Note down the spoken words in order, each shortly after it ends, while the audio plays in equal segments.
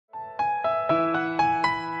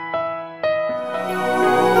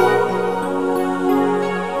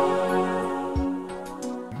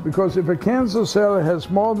Because if a cancer cell has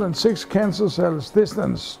more than 6 cancer cells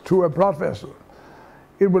distance to a blood vessel,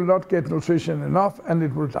 it will not get nutrition enough and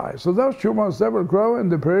it will die. So those tumors, they will grow in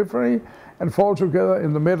the periphery and fall together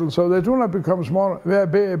in the middle. So they do not become smaller, they're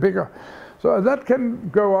bigger. So that can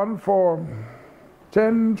go on for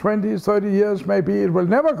 10, 20, 30 years, maybe it will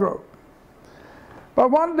never grow.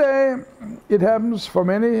 But one day it happens for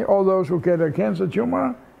many, all those who get a cancer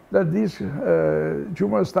tumor, that these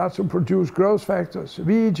tumors start to produce growth factors,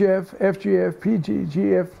 VEGF, FGF,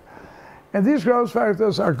 PGF. And these growth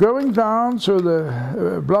factors are going down to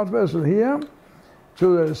the blood vessel here,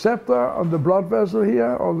 to the receptor on the blood vessel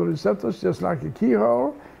here, all the receptors just like a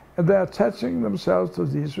keyhole, and they're attaching themselves to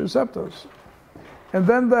these receptors. And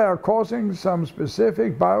then they are causing some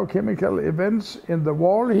specific biochemical events in the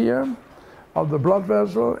wall here of the blood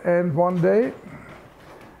vessel, and one day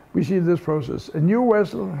we see this process. A new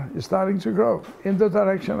vessel is starting to grow in the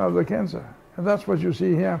direction of the cancer. And that's what you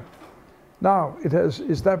see here. Now it has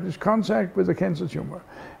established contact with the cancer tumor.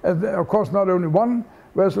 And of course not only one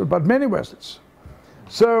vessel, but many vessels.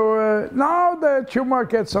 So now the tumor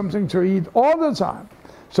gets something to eat all the time.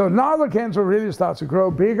 So now the cancer really starts to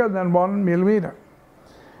grow bigger than 1 millimeter.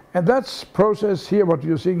 And that process here, what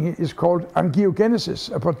you're seeing here, is called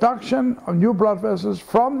angiogenesis, a production of new blood vessels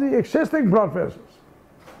from the existing blood vessels,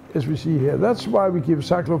 as we see here. That's why we give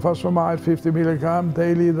cyclophosphamide 50 milligram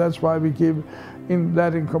daily. That's why we give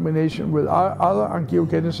that in combination with other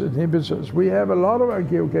angiogenesis inhibitors. We have a lot of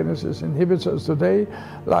angiogenesis inhibitors today,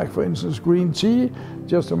 like for instance green tea,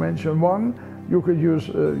 just to mention one. You could use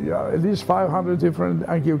at least 500 different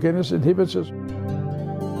angiogenesis inhibitors.